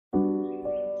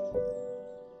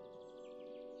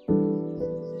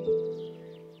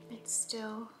It's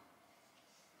still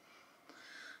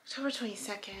October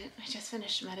 22nd. I just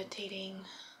finished meditating.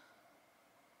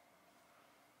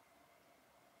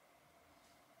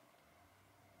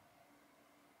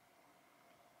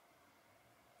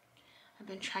 I've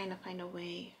been trying to find a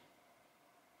way.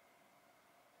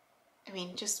 I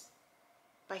mean, just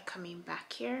by coming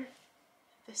back here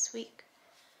this week,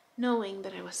 knowing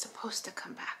that I was supposed to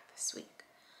come back this week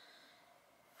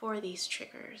for these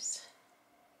triggers,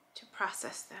 to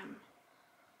process them,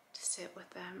 to sit with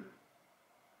them,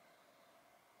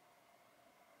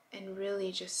 and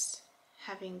really just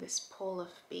having this pull of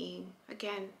being,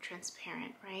 again,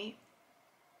 transparent, right?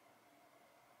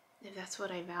 If that's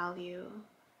what I value,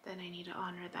 then I need to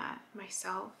honor that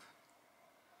myself.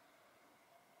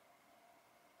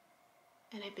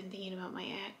 And I've been thinking about my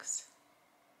ex.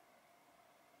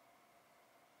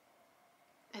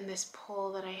 And this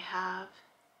pull that I have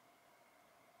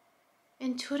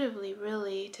intuitively,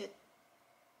 really, to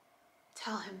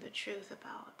tell him the truth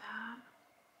about that.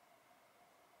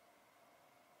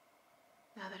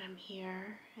 Now that I'm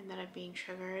here and that I'm being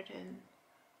triggered, and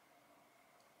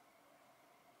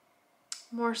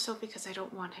more so because I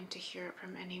don't want him to hear it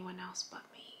from anyone else but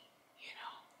me, you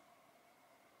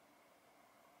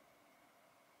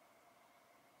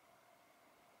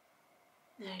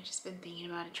know. And I've just been thinking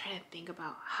about it, trying to think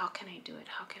about how can I do it?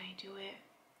 How can I do it?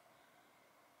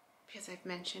 Because I've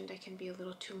mentioned I can be a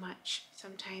little too much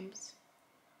sometimes,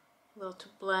 a little too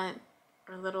blunt,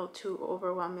 or a little too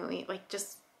overwhelmingly, like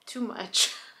just too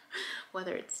much.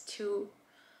 Whether it's too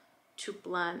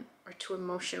blunt or too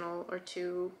emotional or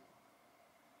too,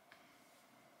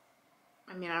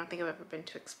 I mean, I don't think I've ever been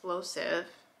too explosive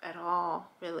at all,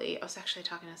 really. I was actually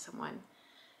talking to someone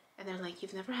and they're like,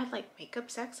 "You've never had like makeup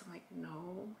sex?" I'm like,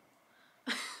 "No."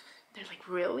 They're like,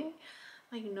 "Really?"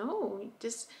 I'm like, "No,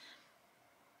 just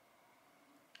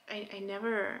I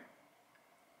never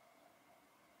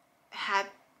had."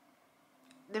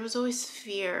 There was always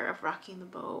fear of rocking the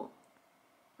boat.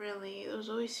 Really, there was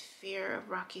always fear of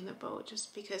rocking the boat,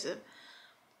 just because of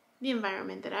the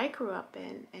environment that I grew up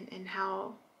in, and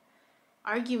how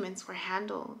arguments were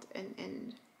handled,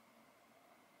 and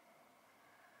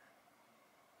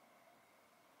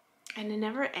it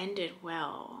never ended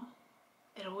well.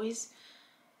 It always,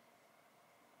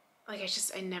 like,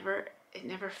 it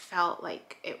never felt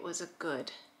like it was a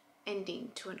good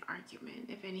ending to an argument.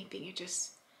 If anything, it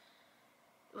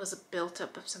was a built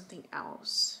up of something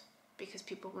else, because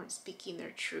people weren't speaking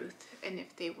their truth, and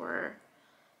if they were,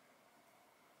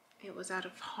 it was out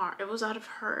of heart, it was out of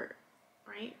hurt,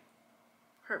 right?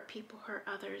 Hurt people, hurt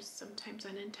others, sometimes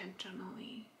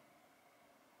unintentionally.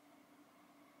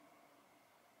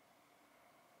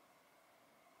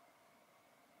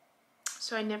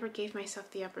 So I never gave myself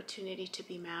the opportunity to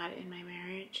be mad in my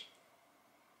marriage.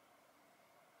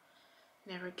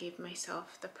 Never gave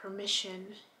myself the permission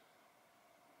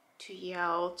to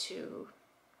yell, to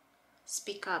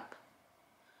speak up.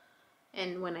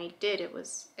 And when I did, it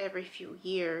was every few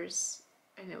years,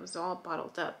 and it was all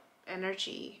bottled up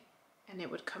energy, and it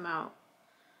would come out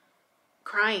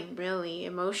crying, really,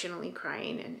 emotionally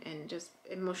crying, and just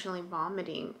emotionally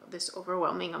vomiting this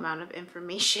overwhelming amount of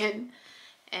information.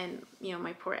 And, you know,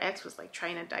 my poor ex was like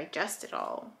trying to digest it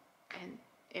all, and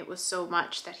it was so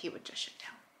much that he would just shut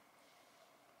down.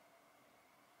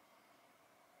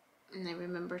 And I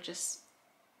remember just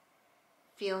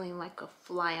feeling like a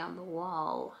fly on the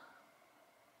wall,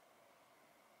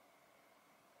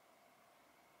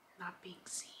 not being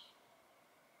seen,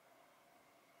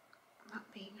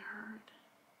 not being heard.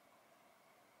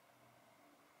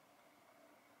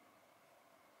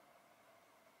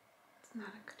 It's not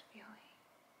a good feeling.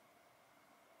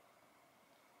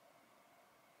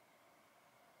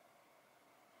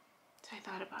 So I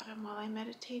thought about him while I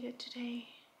meditated today.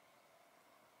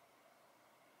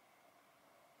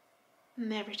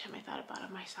 And every time I thought about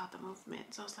him, I saw the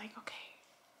movement. So I was like, okay,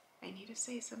 I need to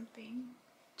say something.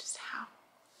 Just how?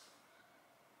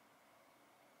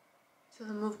 So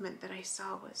the movement that I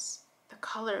saw was the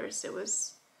colors. It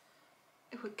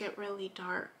would get really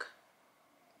dark,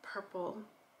 purple,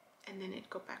 and then it'd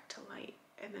go back to light.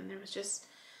 And then there was just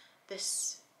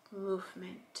this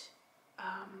movement,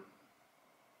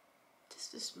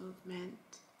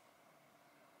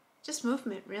 just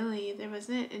movement, really. There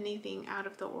wasn't anything out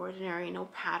of the ordinary, no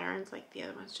patterns like the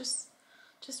other ones, just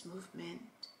movement.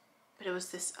 But it was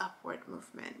this upward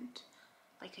movement,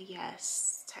 like a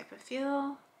yes type of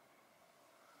feel.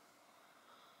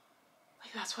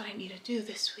 Like, that's what I need to do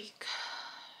this week.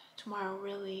 Tomorrow,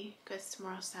 really, because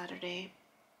tomorrow's Saturday.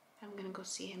 I'm gonna go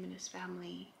see him and his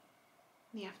family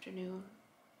in the afternoon.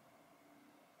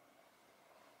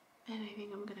 And I think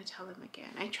I'm going to tell him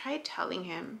again. I tried telling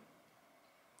him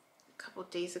a couple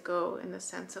days ago in the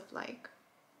sense of like,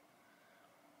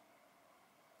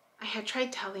 I had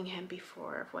tried telling him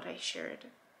before of what I shared.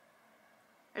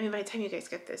 I mean, by the time you guys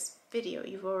get this video,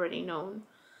 you've already known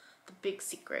the big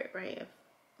secret, right? Of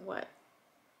what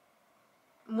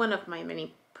one of my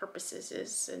many purposes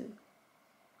is. And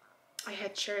I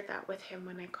had shared that with him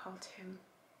when I called him.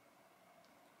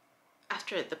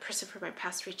 After the person from my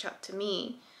past reached out to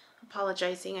me,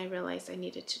 apologizing, I realized I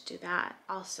needed to do that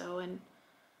also. And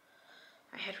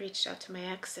I had reached out to my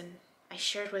ex and I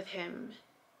shared with him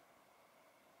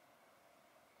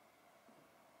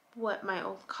what my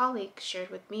old colleague shared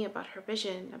with me about her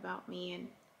vision about me. And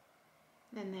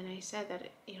then I said that,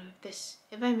 you know,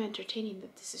 if I'm entertaining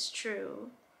that this is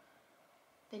true,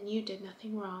 then you did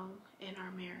nothing wrong in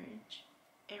our marriage.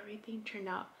 Everything turned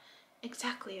out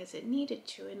exactly as it needed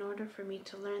to in order for me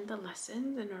to learn the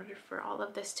lessons, in order for all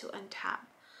of this to untap,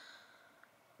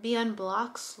 be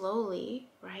unblocked slowly,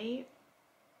 right?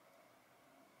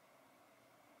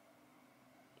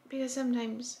 Because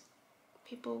sometimes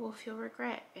people will feel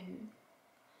regret in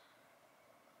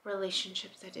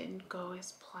relationships that didn't go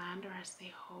as planned or as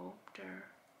they hoped, or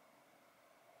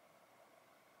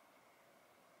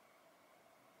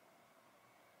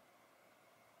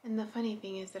and the funny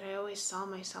thing is that I always saw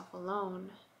myself alone,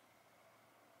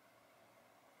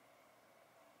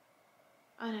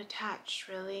 unattached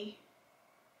really.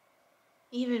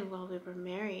 Even while we were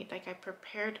married, like I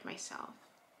prepared myself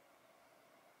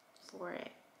for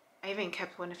it. I even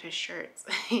kept one of his shirts.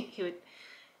 He would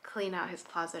clean out his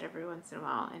closet every once in a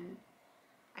while, and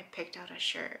I picked out a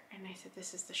shirt and I said,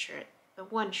 this is the shirt, the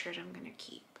one shirt I'm gonna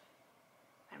keep.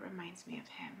 That reminds me of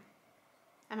him.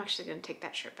 I'm actually gonna take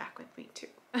that shirt back with me too.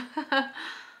 But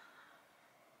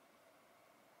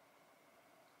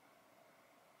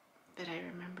I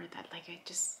remember that, like, I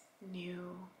just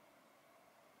knew.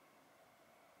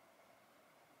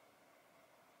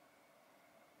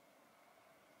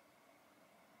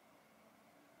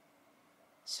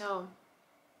 So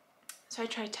I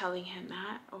tried telling him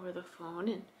that over the phone,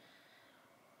 and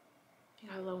he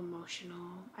got a little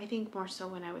emotional. I think more so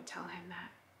when I would tell him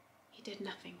that he did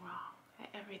nothing wrong, that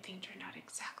everything turned out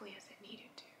exactly as it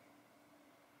needed to,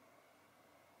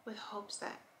 with hopes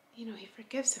that, you know, he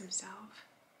forgives himself.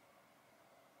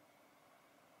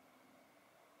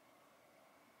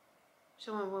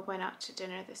 So when we went out to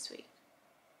dinner this week,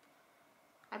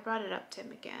 I brought it up to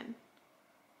him again.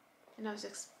 And I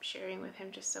was sharing with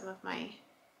him just some of my,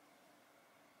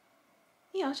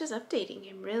 you know, just updating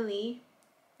him really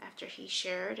after he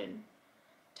shared, and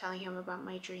telling him about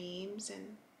my dreams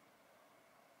and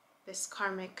this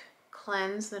karmic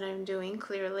cleanse that I'm doing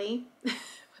clearly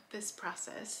with this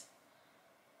process.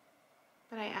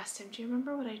 But I asked him, do you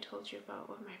remember what I told you about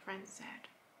what my friend said?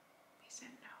 He said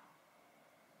no.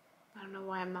 I don't know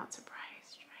why I'm not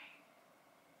surprised,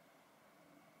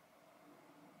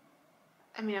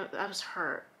 right? I mean, I was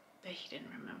hurt that he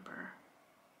didn't remember.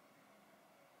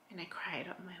 And I cried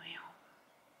on my way home.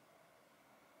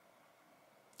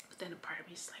 But then a part of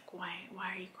me is like, why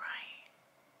are you crying?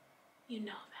 You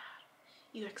know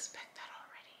that. You expect that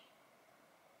already.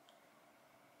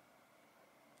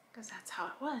 Because that's how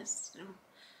it was. You know,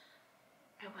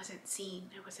 I wasn't seen.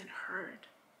 I wasn't heard.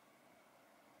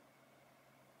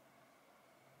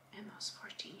 In those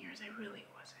 14 years, I really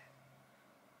wasn't.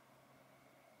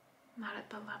 Not at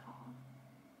the level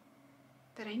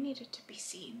that I needed to be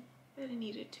seen, that I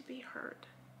needed to be heard.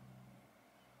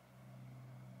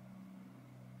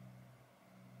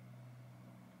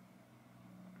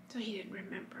 So he didn't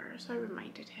remember, so I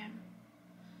reminded him.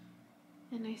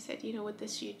 And I said, you know, with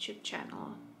this YouTube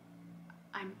channel,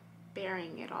 I'm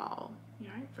bearing it all, you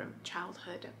know, from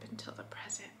childhood up until the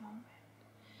present moment.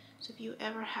 So if you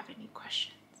ever have any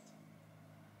questions,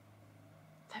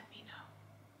 let me know.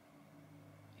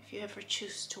 If you ever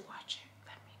choose to watch it,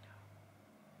 let me know.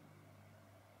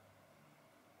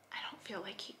 I don't feel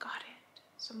like he got it,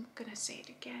 so I'm gonna say it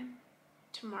again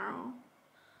tomorrow.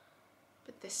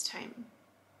 But this time,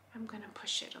 I'm gonna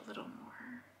push it a little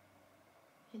more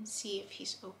and see if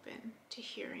he's open to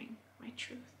hearing my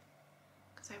truth.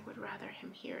 Because I would rather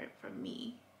him hear it from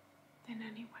me than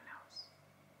anyone else.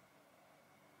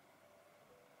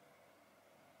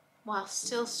 While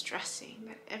still stressing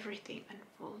that everything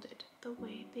unfolded the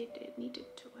way they needed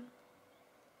to unfold.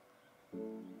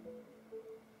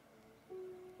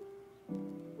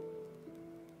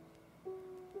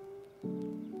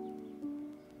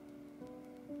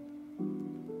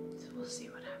 So we'll see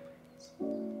what happens.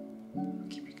 I'll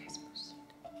keep you guys posted.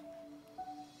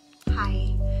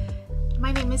 Hi,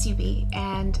 my name name is Yubi,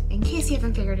 and in case you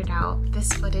haven't figured it out,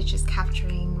 this footage is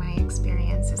capturing my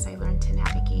experience as I learn to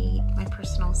navigate my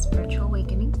personal spiritual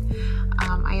awakening.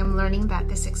 I am learning that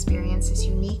this experience is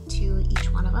unique to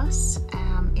each one of us.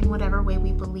 In whatever way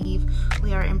we believe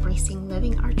we are embracing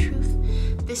living our truth,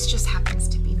 this just happens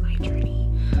to be my journey.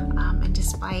 And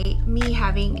despite me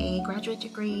having a graduate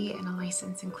degree and a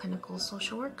license in clinical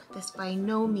social work, this by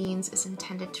no means is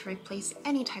intended to replace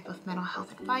any type of mental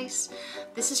health advice.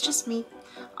 This is just me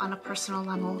on a personal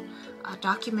level,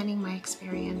 documenting my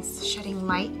experience, shedding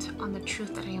light on the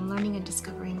truth that I am learning and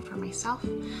discovering for myself,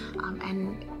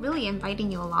 and really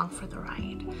inviting you along for the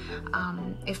ride.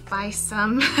 If by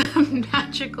some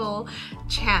magical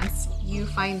chance you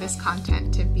find this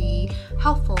content to be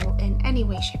helpful in any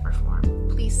way, shape, or form,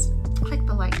 please click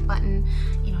the like button,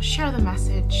 share the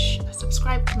message,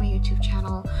 subscribe to my YouTube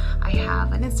channel. I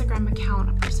have an Instagram account,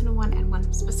 a personal one, and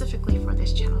one specifically for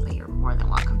this channel that you're more than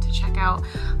welcome to check out.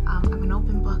 I'm an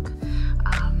open book.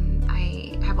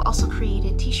 I have also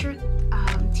created t-shirt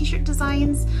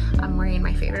designs. I'm wearing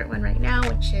my favorite one right now,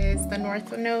 which is the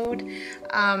North Node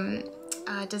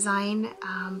design,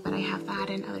 but I have that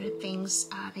and other things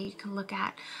that you can look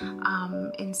at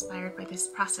inspired by this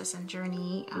process and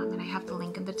journey, and I have the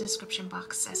link in the description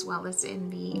box as well as in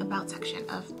the about section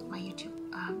of my YouTube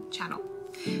channel.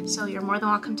 So you're more than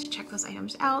welcome to check those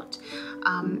items out.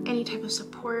 Any type of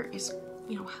support is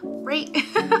great.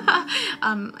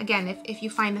 Again, if you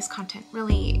find this content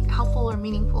really helpful or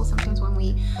meaningful, sometimes when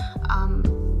we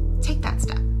take that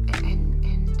step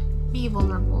and be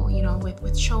vulnerable,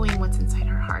 with showing what's inside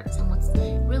our hearts and what's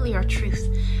really our truth,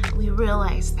 we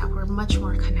realize that we're much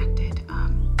more connected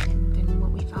than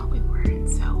what we thought we were. And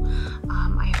so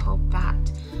I hope that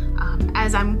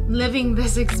as I'm living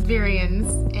this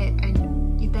experience,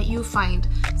 and that you find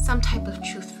some type of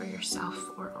truth for yourself,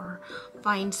 or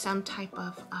find some type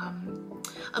of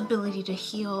ability to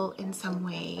heal in some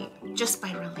way just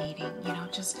by relating,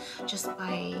 just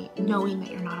by knowing that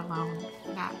you're not alone.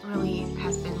 That really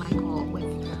has been my goal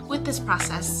with this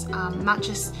process, not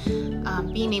just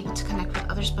being able to connect with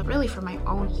others, but really for my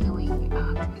own healing.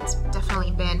 It's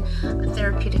definitely been a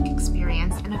therapeutic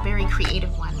experience and a very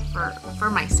creative one for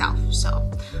myself.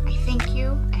 So I thank you,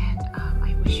 and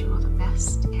I wish you all the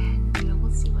best.